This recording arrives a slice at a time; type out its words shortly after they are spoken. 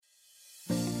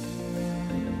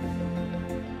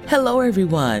Hello,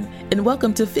 everyone, and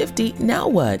welcome to 50 Now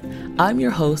What? I'm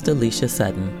your host, Alicia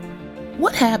Sutton.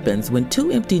 What happens when two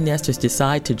empty nesters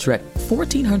decide to trek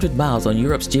 1,400 miles on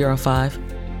Europe's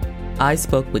GR5? I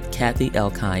spoke with Kathy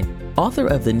Elkind, author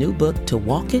of the new book, To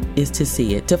Walk It Is to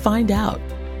See It, to find out.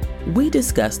 We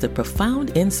discussed the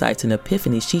profound insights and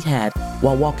epiphanies she had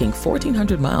while walking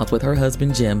 1,400 miles with her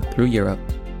husband, Jim, through Europe,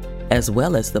 as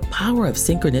well as the power of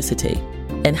synchronicity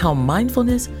and how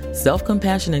mindfulness,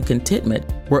 self-compassion, and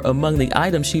contentment were among the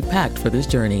items she packed for this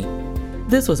journey.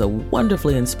 This was a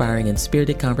wonderfully inspiring and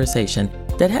spirited conversation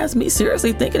that has me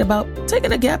seriously thinking about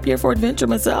taking a gap year for adventure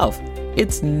myself.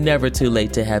 It's never too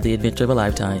late to have the adventure of a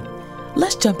lifetime.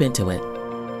 Let's jump into it.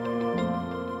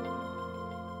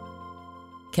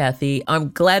 Kathy,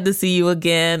 I'm glad to see you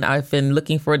again. I've been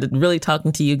looking forward to really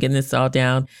talking to you, getting this all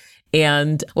down.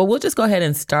 And well, we'll just go ahead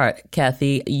and start.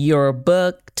 Kathy, your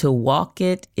book, To Walk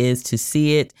It Is to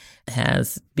See It,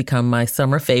 has become my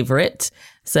summer favorite.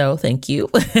 So thank you.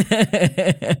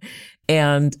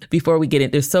 And before we get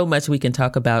in, there's so much we can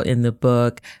talk about in the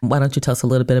book. Why don't you tell us a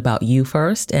little bit about you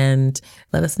first and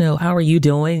let us know, how are you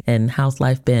doing and how's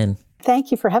life been?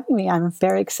 Thank you for having me. I'm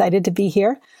very excited to be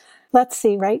here. Let's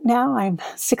see, right now I'm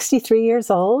 63 years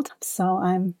old, so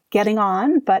I'm getting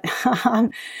on, but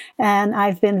and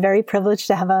I've been very privileged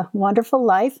to have a wonderful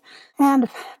life. And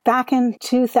back in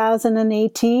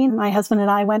 2018, my husband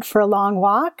and I went for a long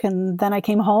walk, and then I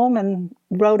came home and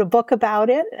wrote a book about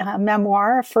it, a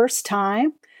memoir, first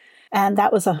time. And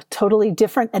that was a totally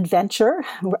different adventure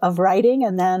of writing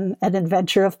and then an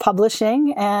adventure of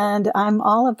publishing. And I'm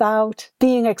all about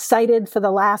being excited for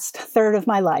the last third of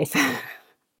my life.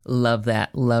 Love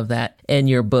that. Love that. And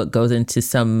your book goes into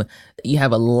you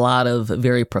have a lot of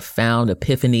very profound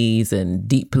epiphanies and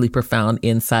deeply profound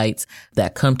insights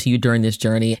that come to you during this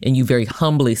journey. And you very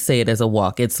humbly say it as a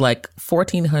walk. It's like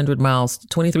 1,400 miles,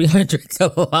 2,300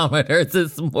 kilometers.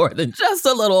 It's more than just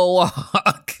a little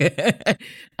walk.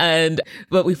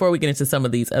 But before we get into some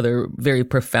of these other very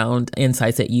profound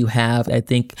insights that you have, I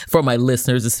think for my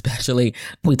listeners especially,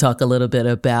 we talk a little bit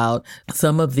about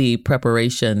some of the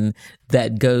preparation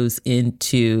that goes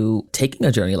into taking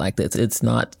a journey like this. It's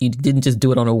not, you didn't just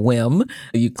do it on a whim.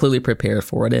 You clearly prepared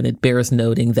for it. And it bears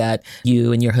noting that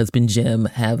you and your husband, Jim,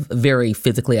 have very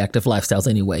physically active lifestyles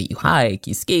anyway. You hike,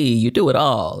 you ski, you do it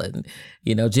all. And,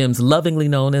 Jim's lovingly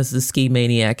known as the ski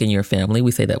maniac in your family.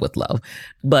 We say that with love.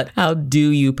 But how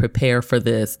do you prepare for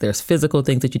this? There's physical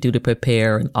things that you do to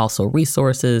prepare and also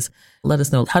resources. Let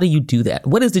us know, how do you do that?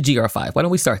 What is the GR5? Why don't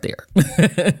we start there?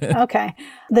 Okay.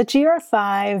 The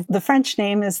GR5, the French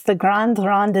name is the Grande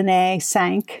Randonnée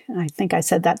 5. I think I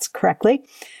said that correctly.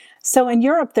 So in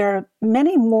Europe, there are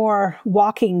many more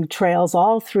walking trails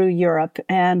all through Europe,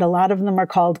 and a lot of them are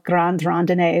called Grandes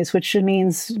Randonnées, which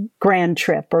means grand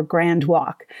trip or grand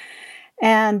walk.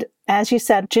 And as you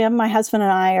said, Jim, my husband,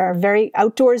 and I are very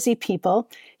outdoorsy people.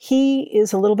 He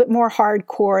is a little bit more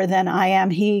hardcore than I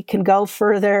am. He can go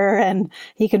further and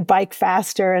he can bike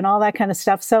faster and all that kind of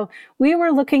stuff. So we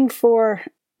were looking for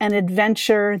an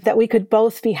adventure that we could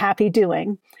both be happy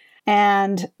doing.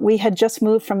 And we had just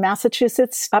moved from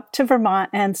Massachusetts up to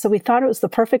Vermont. And so we thought it was the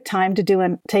perfect time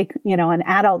to take an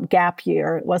adult gap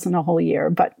year. It wasn't a whole year,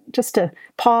 but just to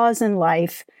pause in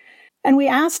life. And we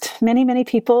asked many, many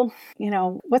people,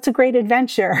 what's a great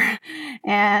adventure?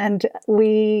 And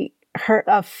we heard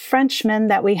a Frenchman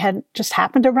that we had just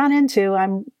happened to run into.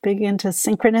 I'm big into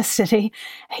synchronicity.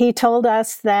 He told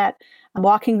us that I'm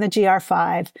walking the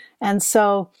GR5.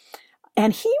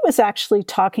 And he was actually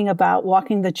talking about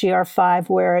walking the GR5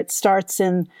 where it starts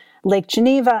in Lake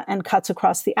Geneva and cuts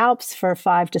across the Alps for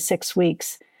 5 to 6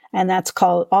 weeks. And that's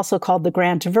also called the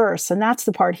Grand Traverse. And that's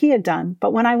the part he had done.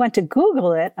 But when I went to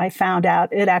Google it, I found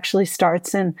out it actually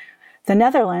starts in the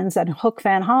Netherlands at Hoek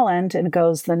van Holland and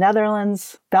goes the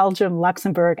Netherlands, Belgium,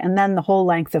 Luxembourg, and then the whole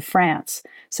length of France.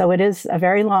 So it is a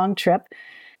very long trip.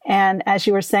 And as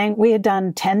you were saying, we had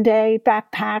done 10-day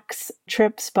backpacks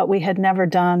trips, but we had never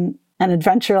done an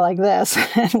adventure like this.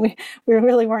 And we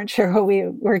really weren't sure what we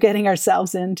were getting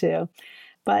ourselves into.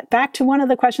 But back to one of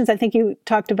the questions I think you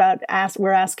talked about,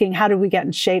 we're asking, how did we get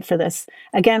in shape for this?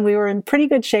 Again, we were in pretty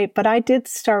good shape, but I did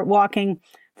start walking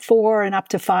 4 and up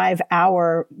to 5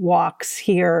 hour walks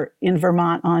here in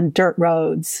Vermont on dirt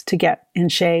roads to get in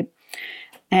shape.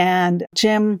 And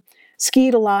Jim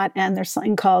skied a lot, and there's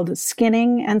something called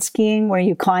skinning and skiing where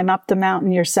you climb up the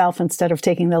mountain yourself instead of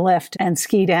taking the lift and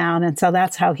ski down. And so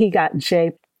that's how he got in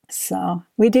shape. So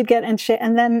we did get in shape.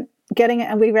 And then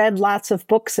we read lots of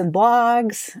books and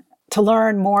blogs to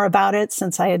learn more about it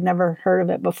since I had never heard of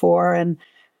it before and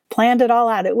planned it all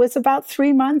out. It was about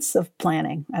 3 months of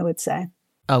planning, I would say.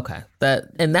 Okay.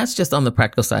 That's just on the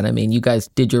practical side. I mean, you guys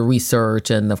did your research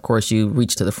and of course you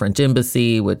reached to the French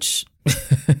embassy, which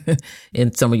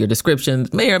in some of your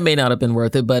descriptions may or may not have been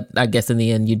worth it, but I guess in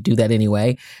the end you do that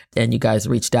anyway. And you guys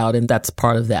reached out and that's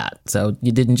part of that. So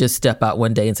you didn't just step out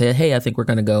one day and say, hey, I think we're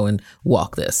going to go and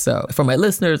walk this. So for my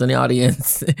listeners and the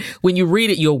audience, when you read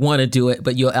it, you'll want to do it,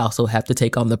 but you'll also have to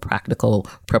take on the practical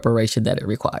preparation that it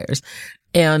requires.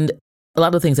 And a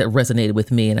lot of things that resonated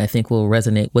with me and I think will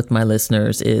resonate with my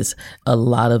listeners is a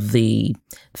lot of the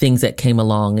things that came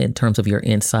along in terms of your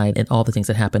insight and all the things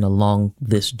that happened along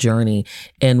this journey.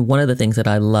 And one of the things that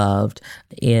I loved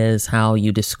is how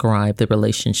you describe the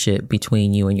relationship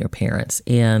between you and your parents.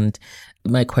 And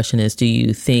my question is, do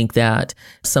you think that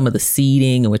some of the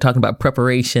seeding, and we're talking about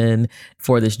preparation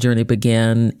for this journey,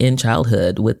 began in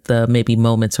childhood with maybe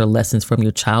moments or lessons from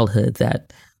your childhood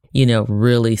that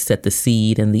really set the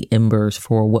seed and the embers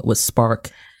for what would spark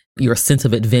your sense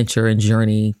of adventure and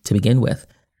journey to begin with,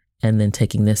 and then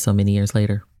taking this so many years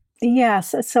later?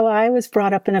 Yes. So I was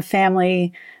brought up in a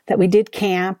family that we did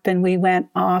camp and we went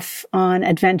off on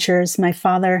adventures. My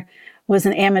father was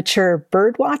an amateur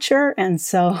bird watcher. And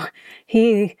so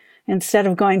instead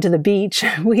of going to the beach,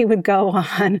 we would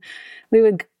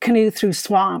canoe through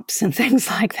swamps and things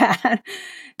like that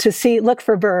to look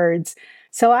for birds.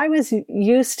 So I was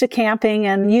used to camping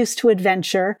and used to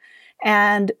adventure.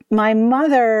 And my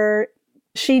mother,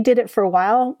 she did it for a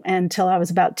while until I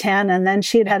was about 10. And then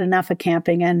she had had enough of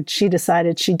camping and she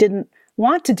decided she didn't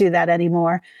want to do that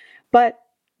anymore. But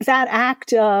that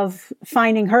act of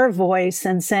finding her voice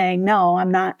and saying, no,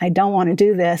 I don't want to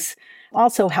do this,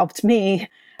 also helped me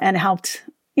and helped,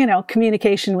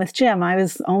 communication with Jim. I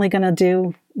was only going to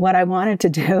do what I wanted to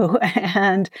do.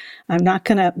 And I'm not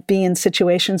going to be in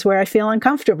situations where I feel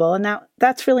uncomfortable. And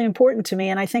that's really important to me.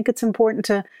 And I think it's important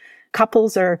to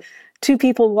couples or two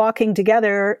people walking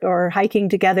together or hiking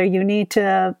together. You need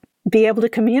to be able to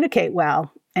communicate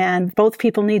well. And both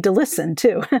people need to listen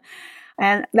too.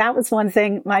 And that was one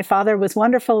thing. My father was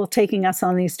wonderful taking us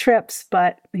on these trips,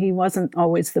 but he wasn't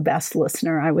always the best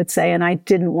listener, I would say. And I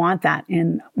didn't want that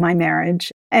in my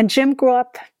marriage. And Jim grew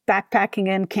up backpacking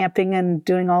and camping and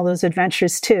doing all those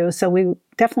adventures too. So we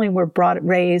definitely were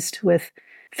raised with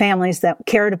families that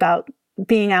cared about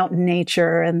being out in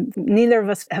nature. And neither of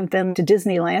us have been to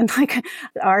Disneyland. Like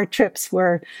our trips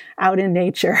were out in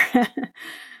nature.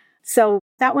 So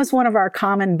that was one of our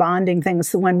common bonding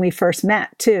things when we first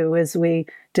met too, is we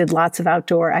did lots of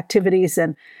outdoor activities.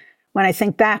 And when I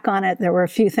think back on it, there were a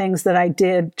few things that I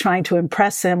did trying to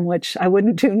impress him, which I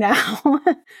wouldn't do now.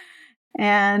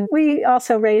 And we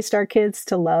also raised our kids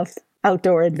to love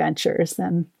outdoor adventures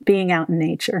and being out in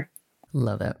nature.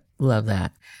 Love that. Love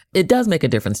that. It does make a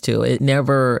difference too. It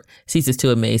never ceases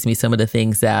to amaze me, some of the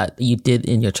things that you did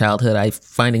in your childhood. I'm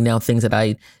finding now things that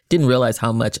I didn't realize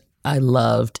how much I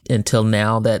loved until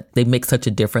now, that they make such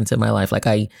a difference in my life. Like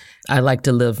I like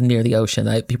to live near the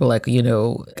ocean. People like,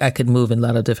 I could move in a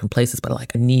lot of different places, but I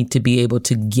need to be able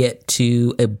to get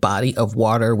to a body of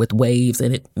water with waves,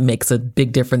 and it makes a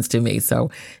big difference to me. So,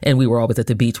 and we were always at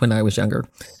the beach when I was younger.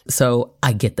 So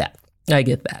I get that.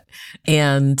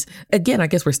 And again, I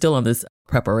guess we're still on this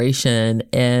preparation.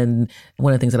 And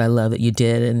one of the things that I love that you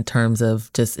did in terms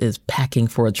of just is packing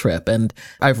for a trip. And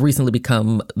I've recently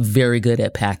become very good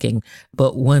at packing.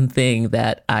 But one thing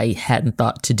that I hadn't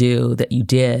thought to do that you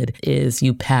did is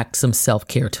you packed some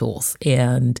self-care tools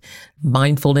and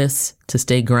mindfulness to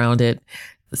stay grounded,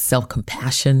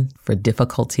 self-compassion for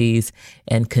difficulties,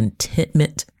 and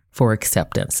contentment for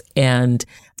acceptance. And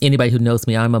anybody who knows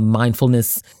me, I'm a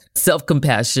mindfulness,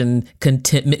 self-compassion,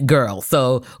 contentment girl.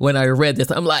 So when I read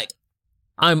this, I'm like,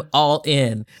 I'm all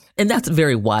in. And that's a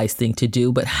very wise thing to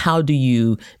do. But how do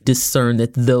you discern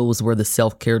that those were the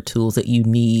self-care tools that you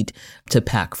need to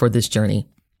pack for this journey?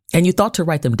 And you thought to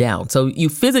write them down. So you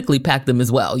physically packed them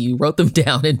as well. You wrote them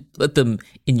down and put them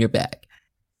in your bag.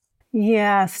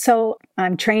 Yeah. So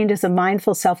I'm trained as a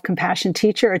mindful self-compassion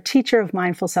teacher, a teacher of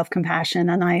mindful self-compassion.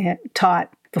 And I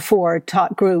taught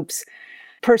groups.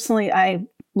 Personally, I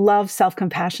love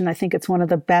self-compassion. I think it's one of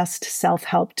the best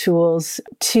self-help tools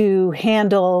to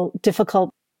handle difficult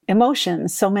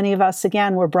emotions. So many of us,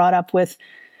 again, were brought up with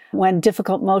when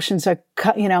difficult emotions are,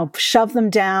 shove them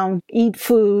down, eat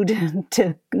food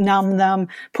to numb them,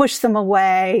 push them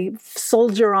away,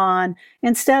 soldier on,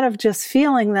 instead of just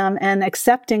feeling them and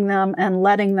accepting them and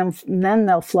letting them, and then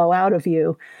they'll flow out of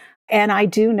you. And I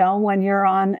do know when you're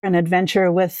on an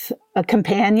adventure with a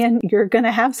companion, you're going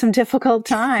to have some difficult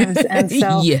times. And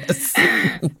so, yes.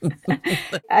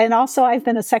 And also I've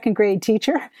been a second grade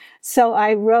teacher. So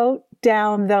I wrote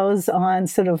down those on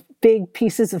sort of big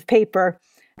pieces of paper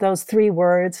those three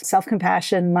words,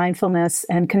 self-compassion, mindfulness,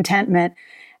 and contentment.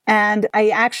 And I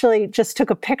actually just took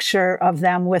a picture of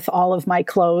them with all of my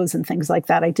clothes and things like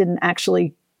that. I didn't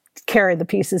actually carry the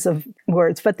pieces of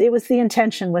words, but it was the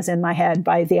intention was in my head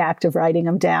by the act of writing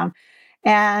them down.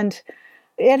 And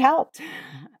it helped.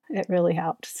 It really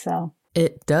helped. So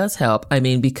it does help. I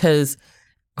mean, because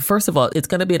first of all, it's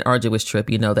going to be an arduous trip.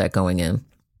 You know that going in.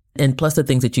 And plus the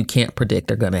things that you can't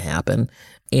predict are going to happen.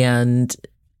 And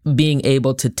being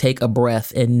able to take a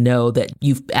breath and know that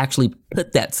you've actually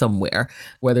put that somewhere,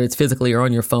 whether it's physically or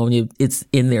on your phone, it's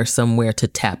in there somewhere to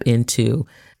tap into,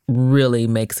 really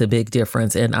makes a big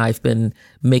difference. And I've been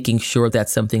making sure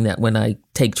that's something that when I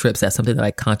take trips, that's something that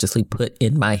I consciously put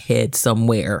in my head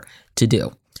somewhere to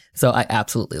do. So I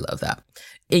absolutely love that.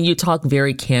 And you talk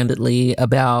very candidly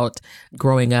about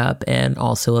growing up and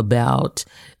also about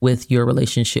with your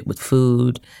relationship with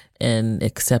food and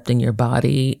accepting your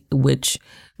body, which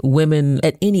women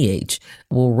at any age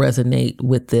will resonate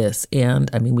with this. And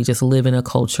I mean, we just live in a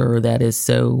culture that is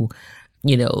so,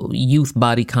 youth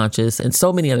body conscious and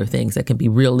so many other things that can be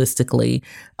realistically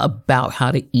about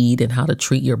how to eat and how to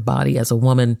treat your body as a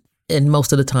woman. And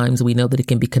most of the times we know that it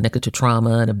can be connected to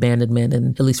trauma and abandonment.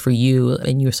 And at least for you,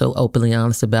 and you're so openly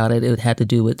honest about it, it had to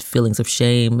do with feelings of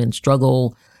shame and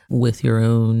struggle with your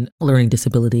own learning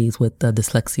disabilities, with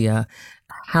dyslexia.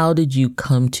 How did you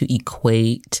come to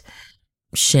equate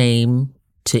shame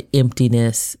to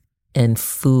emptiness and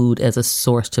food as a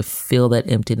source to fill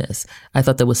that emptiness? I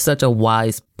thought that was such a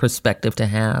wise perspective to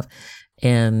have.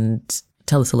 And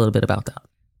tell us a little bit about that.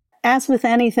 As with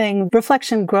anything,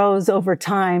 reflection grows over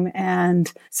time.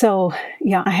 And so,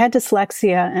 I had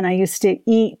dyslexia and I used to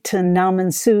eat to numb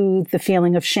and soothe the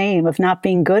feeling of shame of not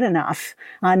being good enough,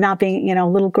 not being,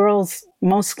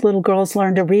 most little girls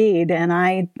learn to read and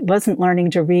I wasn't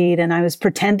learning to read and I was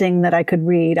pretending that I could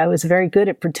read. I was very good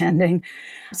at pretending.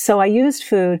 So I used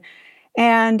food.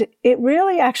 And it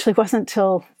really actually wasn't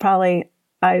till probably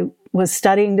I was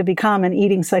studying to become an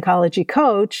eating psychology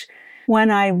coach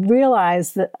when I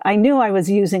realized that I knew I was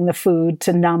using the food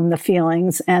to numb the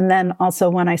feelings. And then also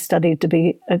when I studied to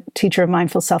be a teacher of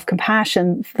mindful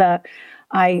self-compassion, that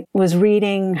I was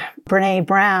reading Brene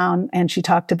Brown and she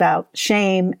talked about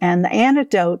shame, and the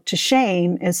antidote to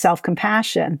shame is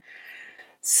self-compassion.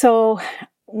 So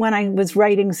when I was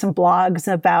writing some blogs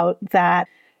about that,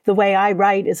 the way I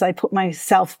write is I put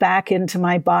myself back into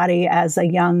my body as a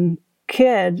young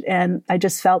kid and I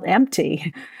just felt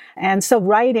empty. And so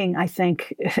writing, I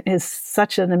think, is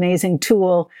such an amazing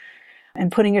tool,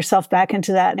 and putting yourself back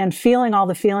into that and feeling all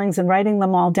the feelings and writing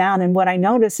them all down. And what I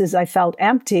noticed is I felt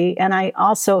empty. And I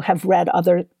also have read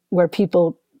where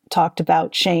people talked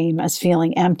about shame as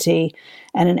feeling empty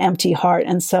and an empty heart.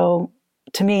 And so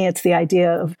to me, it's the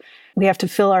idea of we have to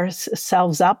fill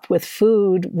ourselves up with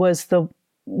food was the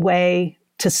way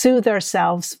to soothe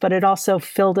ourselves, but it also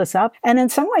filled us up. And in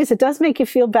some ways, it does make you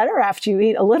feel better after you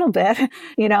eat a little bit,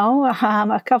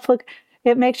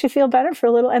 it makes you feel better for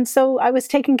a little. And so I was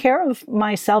taking care of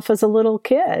myself as a little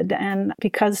kid. And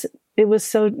because it was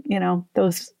so,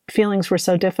 those feelings were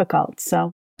so difficult.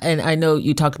 So. And I know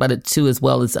you talked about it too, as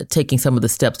well as taking some of the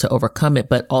steps to overcome it,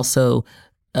 but also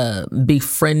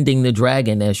befriending the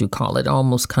dragon, as you call it,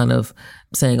 almost kind of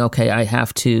saying, okay, I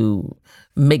have to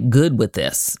make good with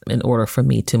this in order for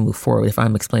me to move forward, if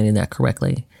I'm explaining that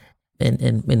correctly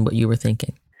in what you were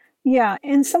thinking. Yeah,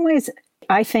 in some ways,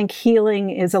 I think healing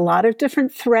is a lot of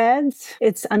different threads.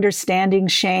 It's understanding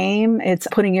shame. It's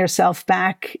putting yourself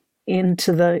back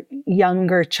into the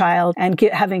younger child and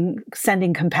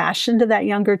sending compassion to that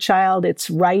younger child. It's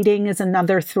writing is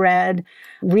another thread,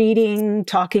 reading,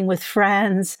 talking with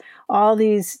friends, all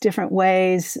these different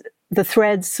ways. The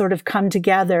threads sort of come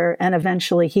together and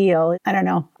eventually heal. I don't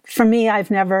know. For me,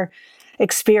 I've never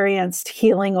experienced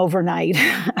healing overnight.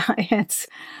 It's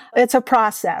a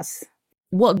process.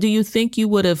 Well, do you think you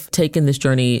would have taken this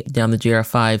journey down the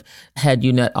GR5 had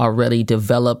you not already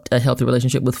developed a healthy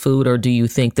relationship with food, or do you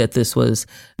think that this was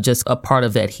just a part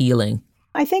of that healing?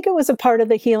 I think it was a part of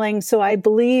the healing. So I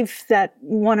believe that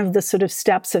one of the sort of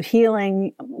steps of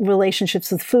healing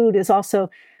relationships with food is also,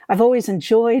 I've always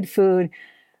enjoyed food,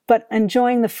 but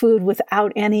enjoying the food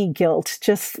without any guilt,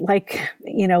 just like,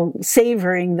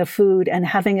 savoring the food and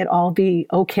having it all be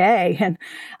okay. And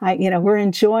we're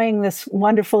enjoying this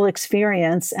wonderful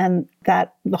experience, and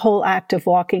that the whole act of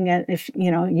walking. And if,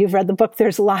 you've read the book,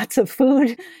 there's lots of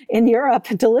food in Europe,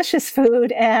 delicious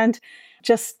food, and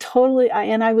just totally,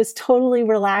 and I was totally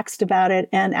relaxed about it.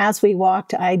 And as we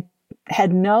walked, I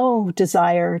had no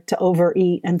desire to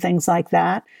overeat and things like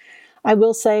that. I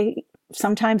will say,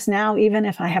 sometimes now, even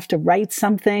if I have to write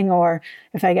something or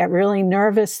if I get really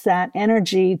nervous, that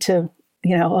energy to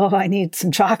oh, I need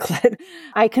some chocolate.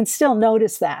 I can still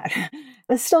notice that.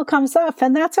 It still comes up,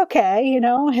 and that's okay.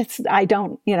 I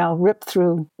don't, rip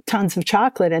through tons of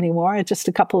chocolate anymore. It's just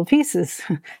a couple of pieces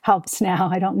helps now.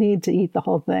 I don't need to eat the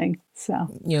whole thing. So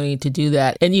you don't need to do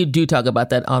that. And you do talk about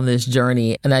that on this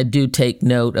journey. And I do take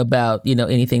note about,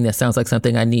 anything that sounds like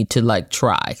something I need to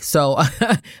try. So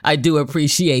I do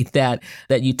appreciate that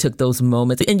you took those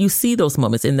moments and you see those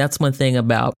moments. And that's one thing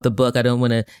about the book. I don't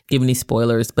want to give any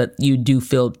spoilers, but you do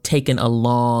feel taken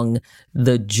along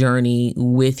the journey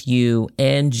with you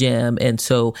and Jim. And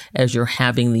so as you're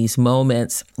having these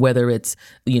moments, whether it's,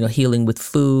 healing with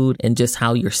food and just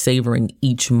how you're savoring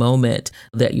each moment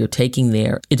that you're taking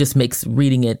there, it just makes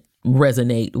reading it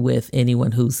resonate with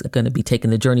anyone who's going to be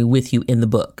taking the journey with you in the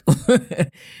book.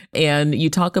 And you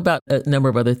talk about a number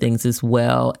of other things as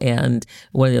well. And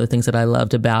one of the other things that I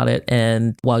loved about it,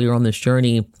 and while you're on this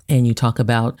journey and you talk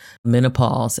about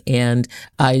menopause, and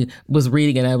I was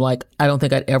reading and I'm like, I don't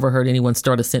think I'd ever heard anyone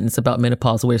start a sentence about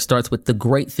menopause where it starts with the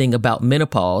great thing about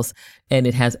menopause. And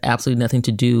it has absolutely nothing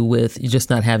to do with just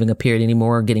not having a period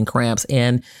anymore or getting cramps.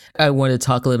 And I wanted to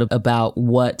talk a little about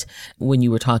when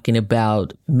you were talking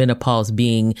about menopause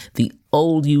being the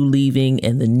old you leaving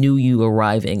and the new you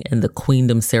arriving and the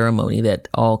queendom ceremony that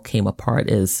all came apart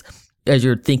as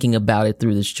you're thinking about it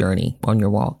through this journey on your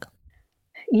walk.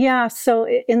 Yeah. So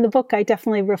in the book, I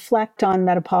definitely reflect on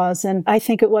menopause. And I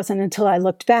think it wasn't until I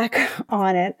looked back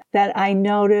on it that I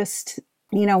noticed,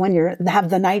 when you have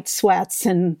the night sweats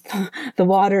and the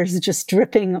water is just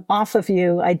dripping off of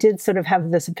you, I did sort of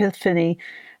have this epiphany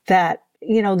that,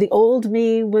 the old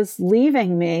me was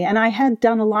leaving me. And I had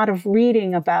done a lot of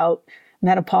reading about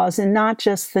menopause and not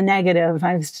just the negative.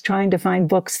 I was trying to find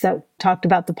books that talked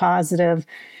about the positive.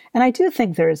 And I do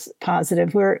think there's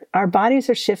positive where our bodies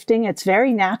are shifting. It's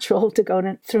very natural to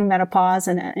go through menopause,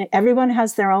 and everyone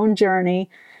has their own journey.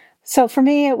 So for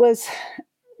me, it was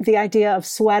the idea of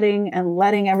sweating and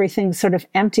letting everything sort of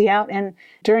empty out. And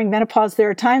during menopause, there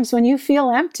are times when you feel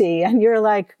empty and you're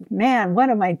like, man, what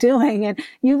am I doing? And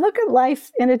you look at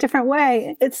life in a different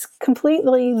way. It's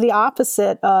completely the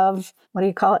opposite of,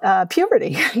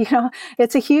 puberty.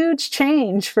 It's a huge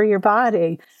change for your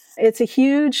body. It's a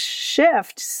huge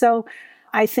shift. So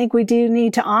I think we do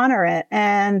need to honor it.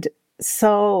 And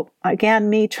so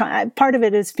again, part of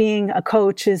it is being a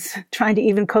coach, is trying to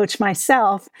even coach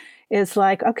myself, is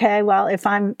like, okay, well, if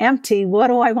I'm empty, what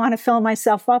do I want to fill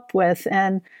myself up with?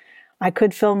 And I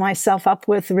could fill myself up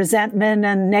with resentment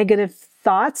and negative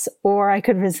thoughts, or I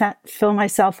could fill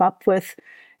myself up with,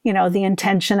 the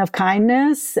intention of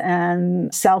kindness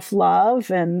and self-love.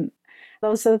 And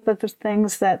those are the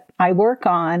things that I work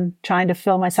on, trying to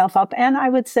fill myself up. And I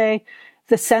would say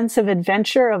the sense of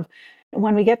adventure of,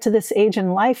 when we get to this age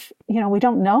in life, we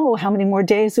don't know how many more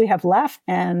days we have left.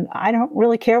 And I don't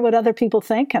really care what other people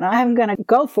think, and I'm going to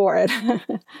go for it.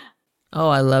 Oh,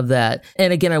 I love that.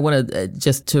 And again, I want to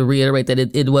just to reiterate that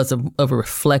it was a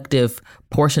reflective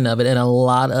portion of it. And a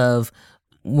lot of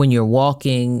when you're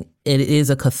walking, it is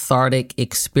a cathartic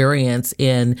experience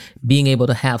in being able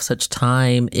to have such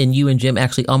time. And you and Jim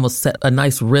actually almost set a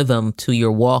nice rhythm to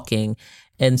your walking.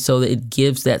 And so it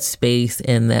gives that space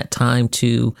and that time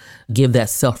to give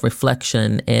that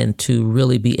self-reflection and to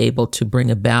really be able to bring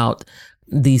about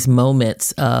these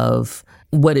moments of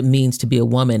what it means to be a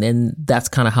woman. And that's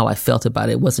kind of how I felt about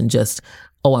it. It wasn't just,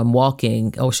 oh, I'm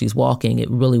walking, oh, she's walking. It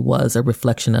really was a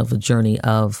reflection of a journey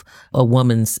of a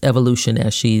woman's evolution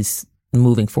as she's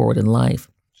moving forward in life.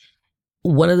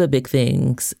 One of the big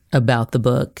things about the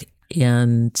book,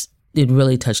 and it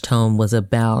really touched home, was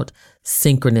about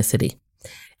synchronicity.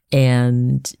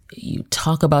 And you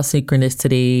talk about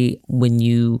synchronicity when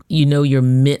you're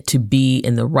meant to be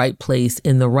in the right place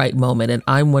in the right moment. And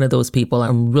I'm one of those people.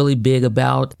 I'm really big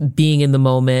about being in the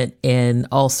moment and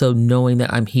also knowing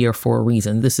that I'm here for a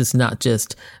reason. This is not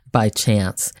just by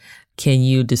chance. Can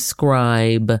you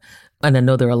describe, and I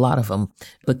know there are a lot of them,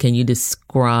 but can you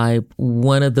describe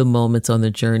one of the moments on the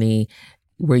journey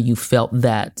where you felt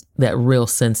that real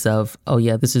sense of, oh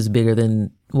yeah, this is bigger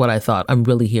than what I thought. I'm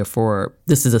really here for,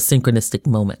 this is a synchronistic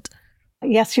moment.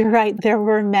 Yes, you're right. There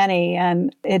were many,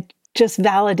 and it just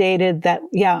validated that,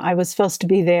 yeah, I was supposed to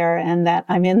be there and that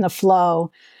I'm in the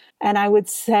flow. And I would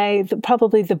say that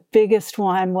probably the biggest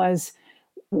one was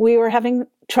we were having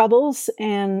troubles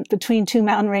in between two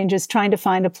mountain ranges trying to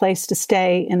find a place to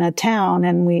stay in a town,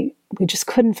 and we just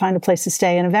couldn't find a place to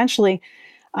stay. And eventually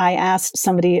I asked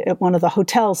somebody at one of the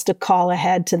hotels to call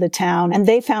ahead to the town, and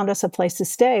they found us a place to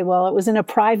stay. Well, it was in a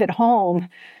private home.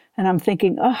 And I'm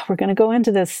thinking, oh, we're going to go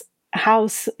into this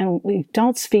house and we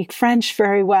don't speak French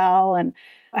very well. And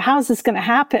how is this going to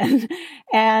happen?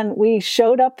 And we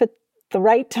showed up at the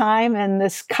right time. And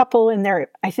this couple in their,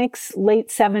 I think, late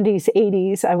 70s,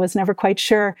 80s, I was never quite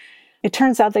sure. It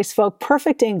turns out they spoke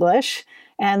perfect English.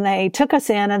 And they took us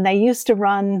in, and they used to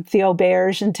run the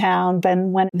auberge in town. But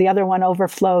when the other one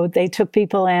overflowed, they took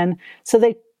people in. So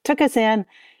they took us in,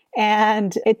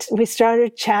 and we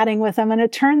started chatting with them. And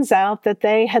it turns out that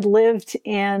they had lived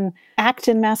in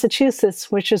Acton, Massachusetts,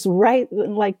 which is right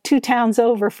like 2 towns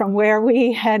over from where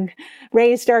we had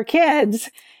raised our kids.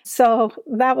 So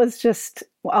that was just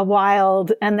a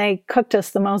wild, and they cooked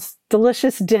us the most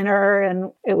delicious dinner.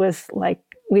 And it was like,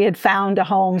 we had found a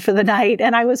home for the night,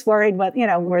 and I was worried,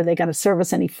 were they going to serve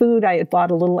us any food? I had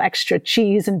bought a little extra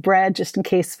cheese and bread just in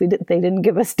case they didn't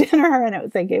give us dinner,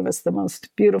 and they gave us the most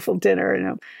beautiful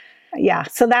dinner. Yeah,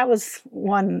 so that was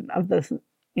one of the,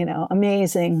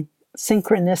 amazing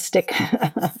synchronistic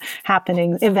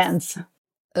happening events.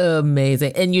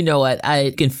 Amazing. And you know what?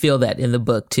 I can feel that in the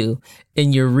book too.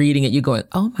 And you're reading it, you're going,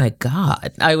 oh my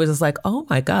God. I was just like, oh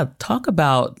my God, talk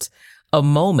about a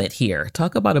moment here.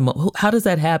 Talk about a moment. How does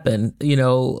that happen?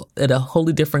 At a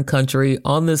wholly different country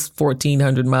on this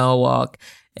 1,400-mile walk,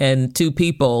 and 2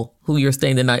 people who you're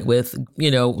staying the night with,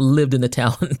 lived in the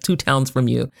town, 2 towns from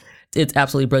you. It's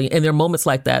absolutely brilliant. And there are moments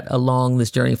like that along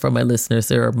this journey for my listeners.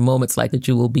 There are moments like that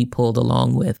you will be pulled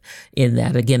along with in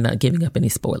that. Again, not giving up any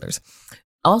spoilers.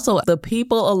 Also, the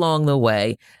people along the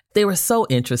way, they were so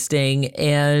interesting,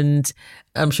 and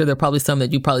I'm sure there are probably some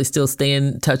that you probably still stay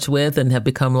in touch with and have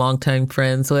become longtime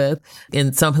friends with,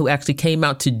 and some who actually came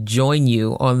out to join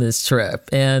you on this trip,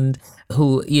 and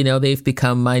who, they've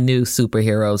become my new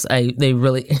superheroes. They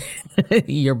really,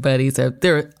 your buddies,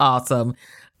 they're awesome.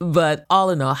 But all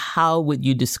in all, how would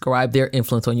you describe their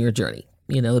influence on your journey?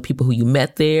 The people who you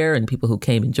met there and people who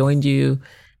came and joined you.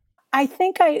 I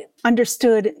think I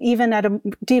understood, even at a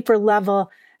deeper level,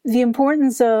 the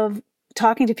importance of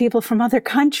talking to people from other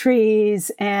countries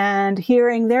and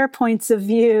hearing their points of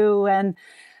view and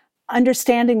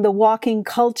understanding the walking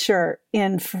culture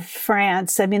in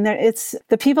France. I mean, it's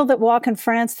the people that walk in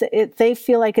France, they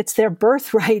feel like it's their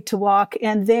birthright to walk.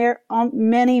 And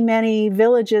many, many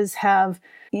villages have,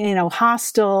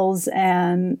 hostels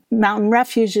and mountain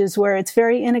refuges where it's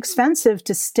very inexpensive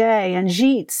to stay, and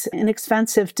gîtes,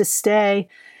 inexpensive to stay.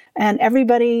 And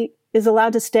everybody is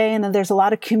allowed to stay, and there's a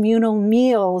lot of communal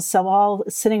meals. So all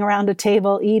sitting around a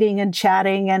table, eating and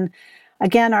chatting. And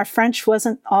again, our French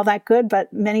wasn't all that good,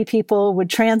 but many people would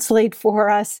translate for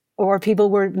us, or people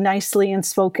were nicely and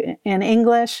spoke in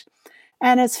English.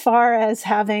 And as far as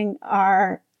having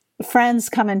our friends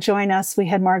come and join us, we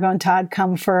had Margot and Todd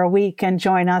come for a week and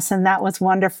join us, and that was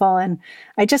wonderful. And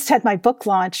I just had my book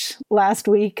launch last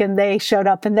week, and they showed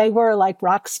up, and they were like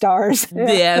rock stars.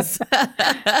 Yes.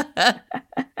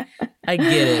 I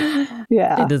get it.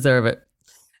 Yeah. They deserve it.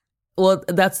 Well,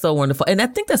 that's so wonderful. And I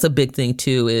think that's a big thing,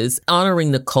 too, is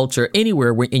honoring the culture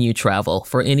anywhere when you travel.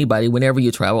 For anybody, whenever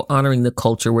you travel, honoring the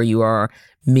culture where you are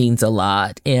means a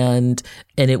lot. And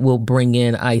it will bring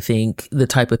in, I think, the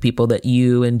type of people that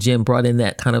you and Jim brought in,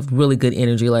 that kind of really good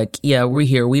energy. Like, yeah, we're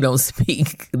here. We don't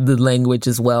speak the language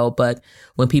as well. But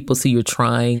when people see you're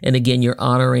trying, and again, you're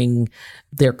honoring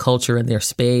their culture and their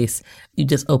space, you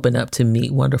just open up to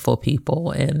meet wonderful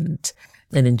people and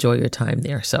enjoy your time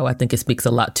there. So I think it speaks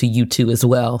a lot to you too as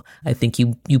well. I think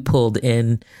you pulled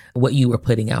in what you were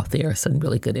putting out there, some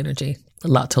really good energy. A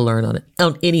lot to learn on it.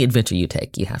 On any adventure you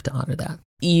take, you have to honor that.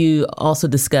 You also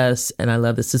discuss, and I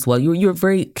love this as well, you're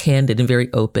very candid and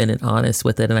very open and honest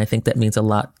with it. And I think that means a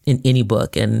lot in any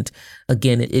book. And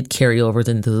again, it carry over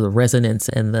into the resonance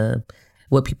and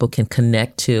what people can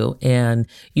connect to. And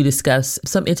you discuss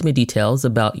some intimate details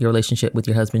about your relationship with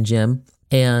your husband, Jim,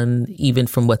 and even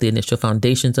from what the initial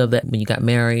foundations of that when you got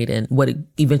married and what it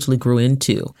eventually grew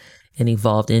into and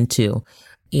evolved into.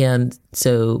 And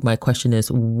so my question is,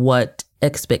 what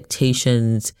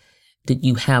expectations did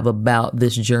you have about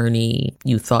this journey?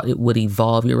 You thought it would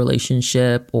evolve your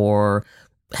relationship or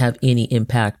have any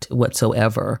impact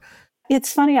whatsoever?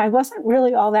 It's funny. I wasn't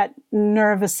really all that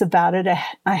nervous about it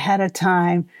ahead of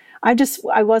time. I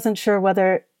wasn't sure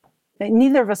whether,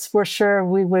 neither of us were sure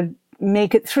we would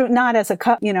make it through, not as a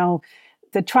couple,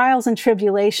 the trials and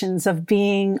tribulations of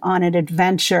being on an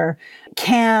adventure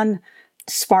can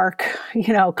spark,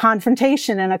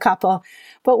 confrontation in a couple.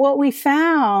 But what we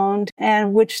found,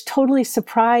 and which totally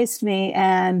surprised me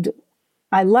and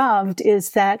I loved,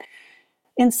 is that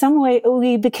in some way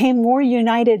we became more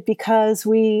united because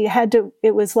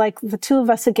it was like the two of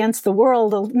us against the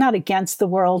world, not against the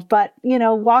world, but,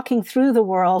 walking through the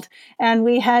world. And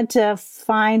we had to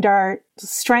find our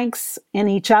strengths in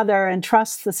each other and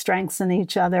trust the strengths in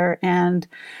each other and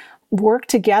work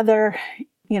together,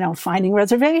 finding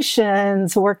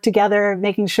reservations, work together,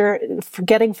 making sure,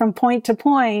 getting from point to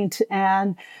point.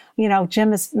 And,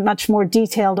 Jim is much more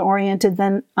detailed oriented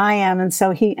than I am. And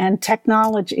so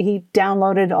technology, he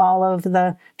downloaded all of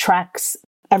the tracks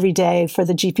every day for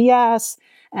the GPS.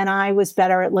 And I was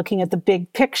better at looking at the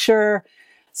big picture.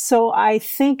 So I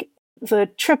think the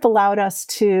trip allowed us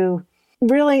to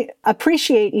really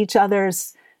appreciate each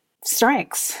other's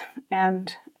strengths.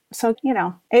 And so,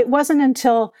 it wasn't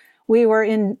until we were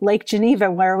in Lake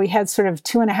Geneva where we had sort of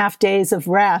 2.5 days of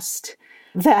rest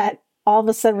that all of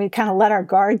a sudden we kind of let our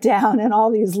guard down, and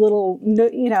all these little,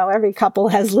 every couple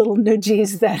has little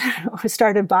nudgies that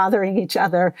started bothering each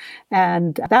other.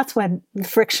 And that's when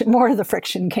more of the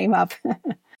friction came up.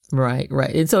 Right.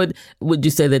 And so would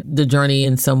you say that the journey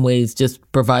in some ways just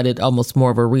provided almost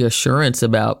more of a reassurance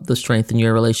about the strength in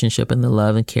your relationship and the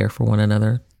love and care for one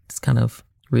another? It's kind of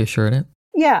reassured it?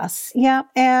 Yes. Yeah.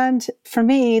 And for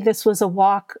me, this was a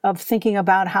walk of thinking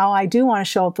about how I do want to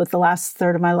show up with the last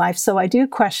third of my life. So I do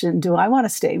question, do I want to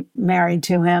stay married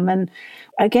to him? And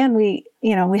again, we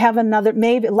have another,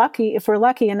 if we're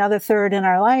lucky, another third in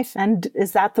our life. And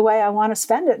is that the way I want to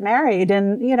spend it, married?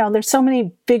 And, there's so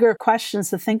many bigger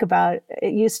questions to think about.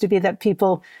 It used to be that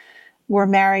people were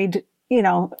married,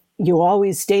 you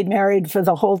always stayed married for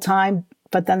the whole time.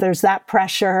 But then there's that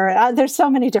pressure. There's so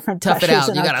many different pressures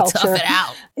in our culture. You got to tough it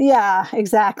out. Yeah,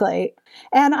 exactly.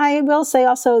 And I will say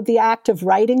also the act of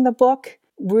writing the book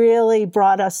really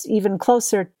brought us even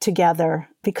closer together,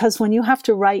 because when you have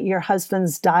to write your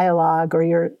husband's dialogue or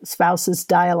your spouse's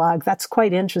dialogue, that's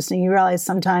quite interesting. You realize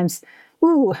sometimes,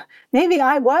 maybe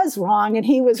I was wrong and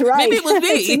he was right. Maybe it was me.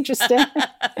 It's interesting.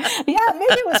 Yeah, maybe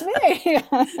it was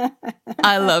me.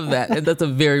 I love that. And that's a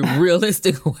very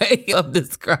realistic way of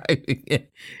describing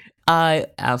it. I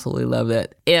absolutely love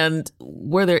that. And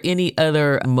were there any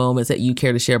other moments that you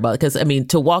care to share about? Because,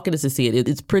 to walk it is to see it.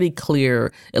 It's pretty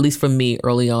clear, at least for me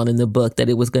early on in the book, that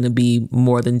it was going to be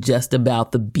more than just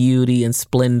about the beauty and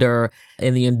splendor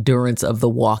and the endurance of the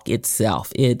walk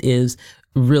itself. It is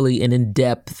really an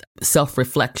in-depth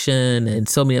self-reflection and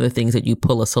so many other things that you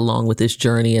pull us along with this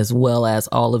journey, as well as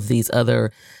all of these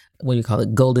other, what do you call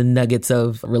it, golden nuggets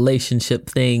of relationship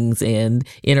things and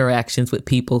interactions with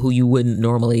people who you wouldn't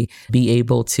normally be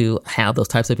able to have those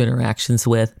types of interactions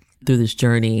with through this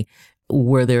journey.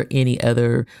 Were there any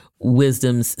other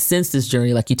wisdoms since this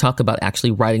journey? Like you talk about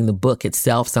actually writing the book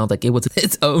itself, sounds like it was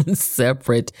its own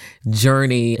separate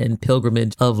journey and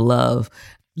pilgrimage of love.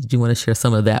 Did you want to share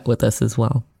some of that with us as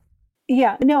well?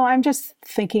 Yeah, no, I'm just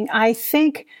thinking, I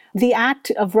think the act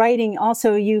of writing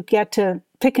also, you get to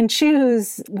pick and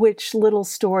choose which little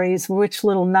stories, which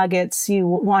little nuggets you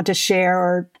want to share,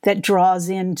 or that draws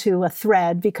into a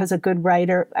thread, because a good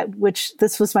writer, which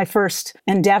this was my first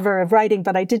endeavor of writing,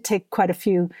 but I did take quite a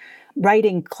few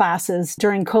writing classes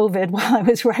during COVID while I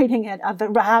was writing it,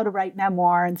 about how to write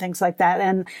memoir and things like that.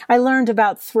 And I learned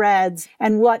about threads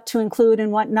and what to include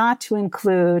and what not to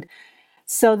include.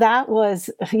 So that was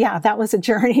a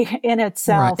journey in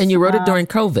itself. Right. And you wrote it during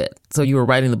COVID. So you were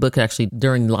writing the book actually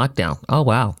during lockdown. Oh,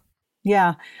 wow.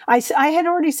 Yeah. I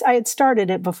had started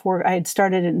it before. I had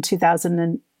started it in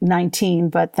 2019,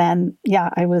 but then,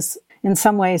 in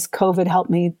some ways, COVID helped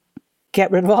me get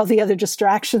rid of all the other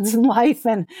distractions in life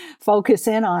and focus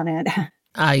in on it.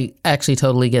 I actually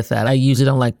totally get that. I usually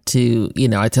don't like to,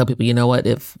 I tell people,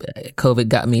 if COVID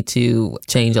got me to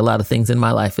change a lot of things in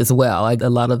my life as well, a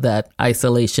lot of that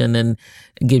isolation, and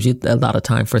gives you a lot of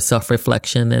time for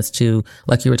self-reflection as to,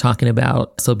 like you were talking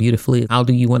about so beautifully, how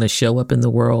do you want to show up in the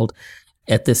world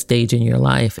at this stage in your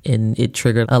life? And it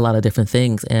triggered a lot of different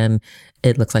things. And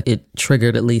it looks like it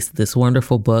triggered at least this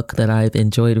wonderful book that I've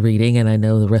enjoyed reading, and I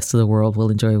know the rest of the world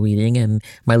will enjoy reading, and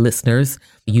my listeners,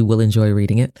 you will enjoy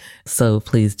reading it. So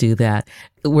please do that.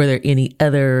 Were there any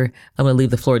other, I'm going to leave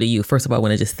the floor to you. First of all, I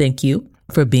want to just thank you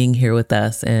for being here with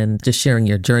us and just sharing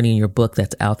your journey and your book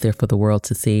that's out there for the world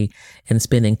to see and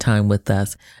spending time with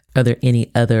us. Are there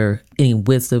any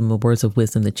wisdom or words of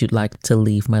wisdom that you'd like to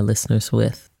leave my listeners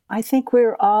with? I think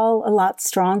we're all a lot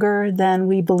stronger than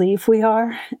we believe we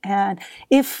are. And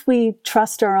if we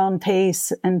trust our own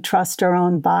pace and trust our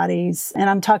own bodies, and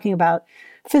I'm talking about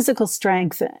physical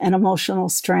strength and emotional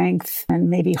strength and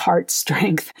maybe heart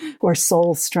strength or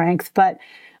soul strength, but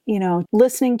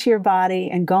listening to your body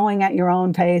and going at your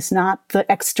own pace, not the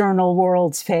external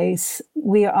world's pace,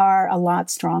 we are a lot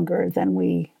stronger than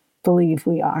we believe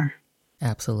we are.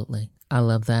 Absolutely. I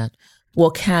love that. Well,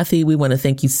 Kathy, we want to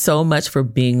thank you so much for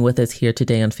being with us here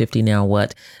today on 50 Now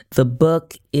What. The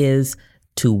book is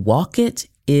To Walk It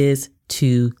Is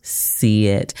to See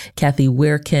It. Kathy,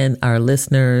 where can our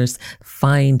listeners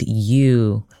find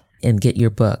you and get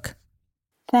your book?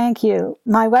 Thank you.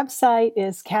 My website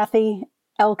is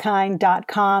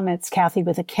KathyElkind.com. It's Kathy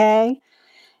with a K.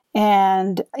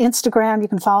 And Instagram, you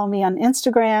can follow me on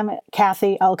Instagram,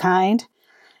 Kathy Elkind.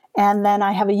 And then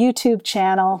I have a YouTube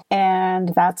channel,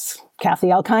 and that's Kathy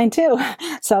Elkind too.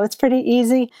 So it's pretty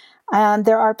easy. And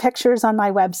there are pictures on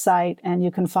my website, and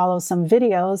you can follow some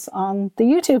videos on the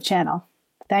YouTube channel.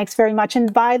 Thanks very much,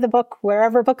 and buy the book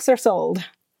wherever books are sold.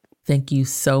 Thank you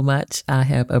so much. I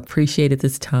have appreciated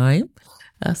this time.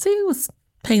 See, it was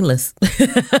painless.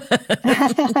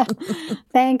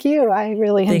 Thank you. I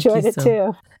really enjoyed it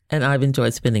too. And I've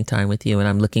enjoyed spending time with you, and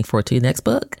I'm looking forward to your next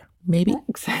book. Maybe.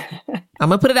 Thanks. I'm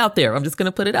going to put it out there. I'm just going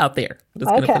to put it out there.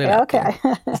 Okay.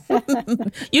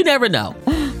 You never know.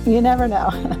 You never know.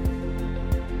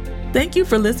 Thank you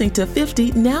for listening to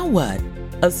 50 Now What?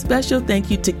 A special thank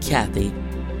you to Kathy.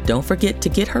 Don't forget to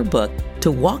get her book,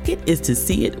 To Walk It Is to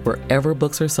See It Wherever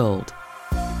Books Are Sold.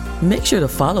 Make sure to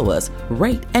follow us,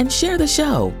 rate, and share the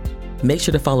show. Make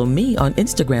sure to follow me on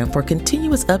Instagram for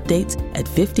continuous updates at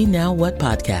 50 Now What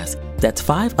Podcast. That's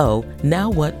 50 Now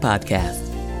What Podcast.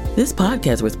 This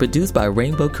podcast was produced by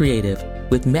Rainbow Creative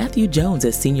with Matthew Jones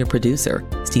as senior producer,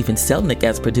 Stephen Selnick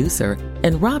as producer,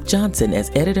 and Rob Johnson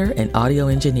as editor and audio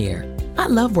engineer. I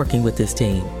love working with this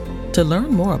team. To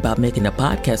learn more about making a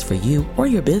podcast for you or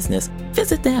your business,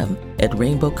 visit them at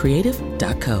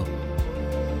rainbowcreative.co.